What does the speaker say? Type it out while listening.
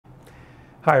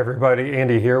Hi everybody,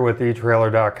 Andy here with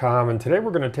etrailer.com, and today we're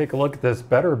going to take a look at this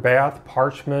Better Bath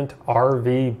Parchment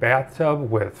RV bathtub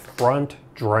with front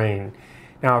drain.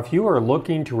 Now if you are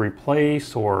looking to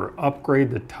replace or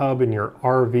upgrade the tub in your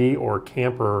RV or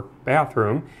camper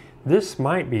bathroom, this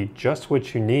might be just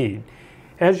what you need.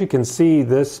 As you can see,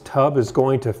 this tub is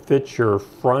going to fit your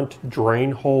front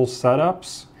drain hole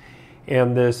setups,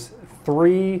 and this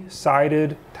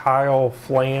three-sided tile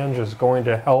flange is going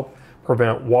to help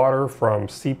prevent water from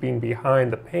seeping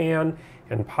behind the pan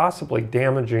and possibly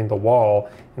damaging the wall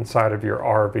inside of your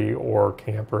RV or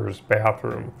camper's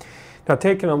bathroom. Now,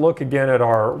 taking a look again at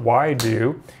our wide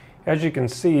view, as you can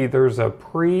see, there's a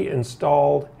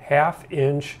pre-installed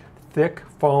half-inch thick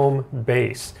foam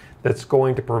base that's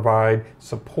going to provide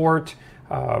support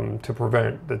to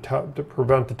prevent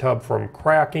the tub from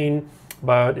cracking,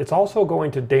 but it's also going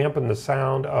to dampen the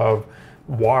sound of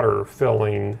water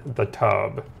filling the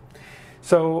tub.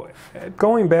 So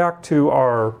going back to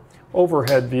our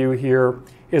overhead view here,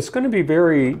 it's going to be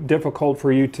very difficult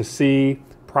for you to see,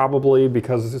 probably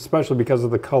especially because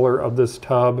of the color of this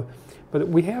tub. But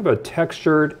we have a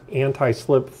textured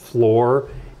anti-slip floor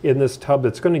in this tub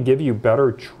that's going to give you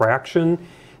better traction.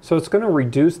 So it's going to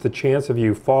reduce the chance of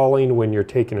you falling when you're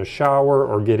taking a shower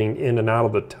or getting in and out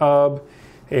of the tub.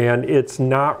 And it's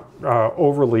not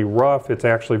overly rough. It's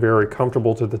actually very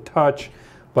comfortable to the touch.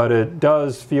 But it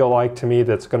does feel like to me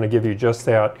that's going to give you just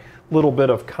that little bit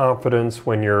of confidence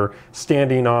when you're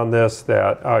standing on this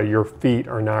that your feet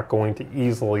are not going to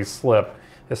easily slip,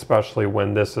 especially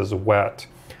when this is wet.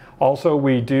 Also,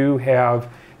 we do have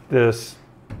this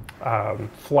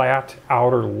flat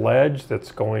outer ledge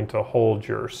that's going to hold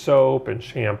your soap and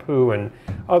shampoo and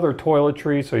other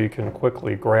toiletries so you can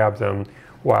quickly grab them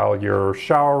while you're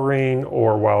showering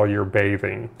or while you're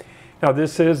bathing. Now,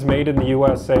 this is made in the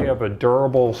USA of a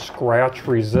durable,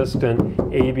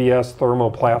 scratch-resistant ABS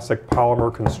thermoplastic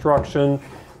polymer construction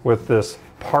with this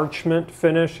parchment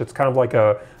finish. It's kind of like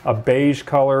a beige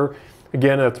color.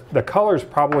 Again, the color is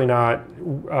probably not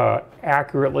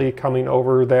accurately coming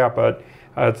over that, but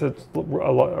it's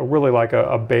really like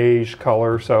a beige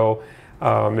color. So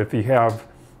if you have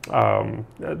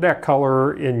that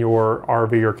color in your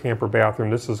RV or camper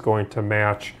bathroom, this is going to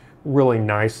match really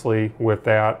nicely with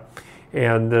that.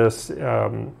 And this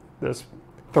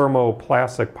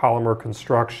thermoplastic polymer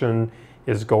construction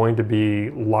is going to be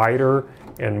lighter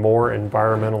and more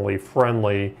environmentally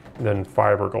friendly than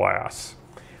fiberglass.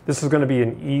 This is going to be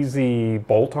an easy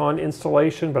bolt-on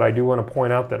installation, but I do want to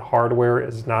point out that hardware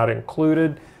is not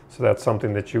included, so that's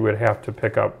something that you would have to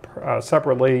pick up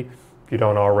separately if you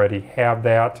don't already have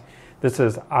that. This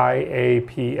is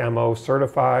IAPMO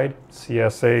certified,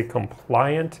 CSA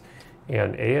compliant,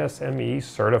 and ASME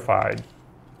certified.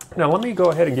 Now let me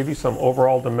go ahead and give you some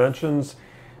overall dimensions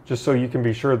just so you can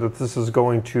be sure that this is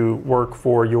going to work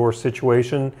for your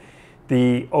situation.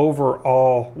 The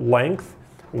overall length,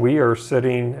 we are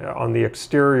sitting on the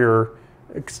exterior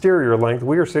length,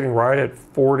 we are sitting right at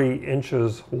 40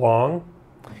 inches long.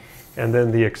 And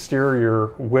then the exterior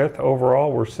width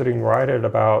overall, we're sitting right at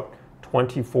about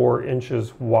 24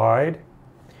 inches wide.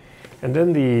 And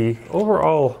then the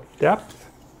overall depth,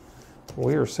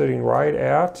 we are sitting right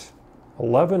at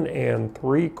 11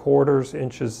 3/4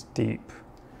 inches deep.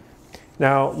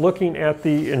 Now, looking at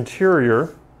the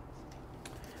interior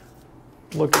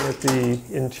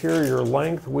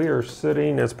length, we are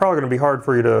sitting, it's probably going to be hard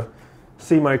for you to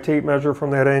see my tape measure from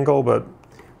that angle, but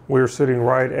we're sitting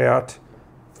right at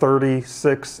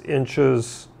 36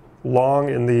 inches long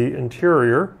in the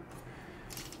interior.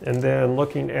 And then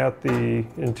looking at the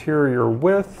interior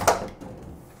width,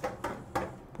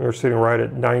 we're sitting right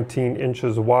at 19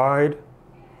 inches wide.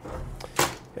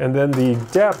 And then the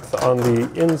depth on the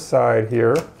inside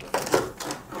here,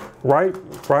 right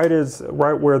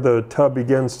where the tub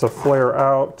begins to flare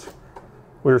out,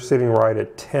 we're sitting right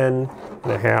at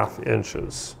 10.5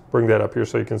 inches. Bring that up here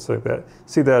so you can see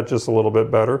that just a little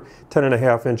bit better.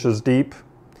 10.5 inches deep.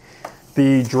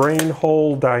 The drain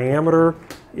hole diameter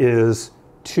is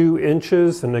 2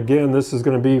 inches. And again, this is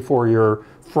going to be for your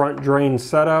front drain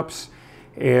setups.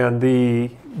 And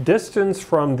the distance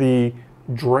from the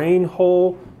drain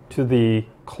hole to the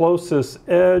closest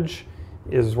edge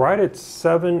is right at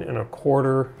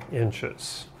 7.25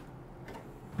 inches.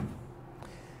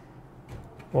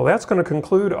 Well, that's going to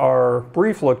conclude our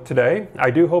brief look today.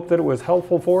 I do hope that it was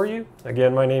helpful for you.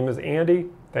 Again, my name is Andy.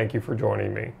 Thank you for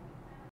joining me.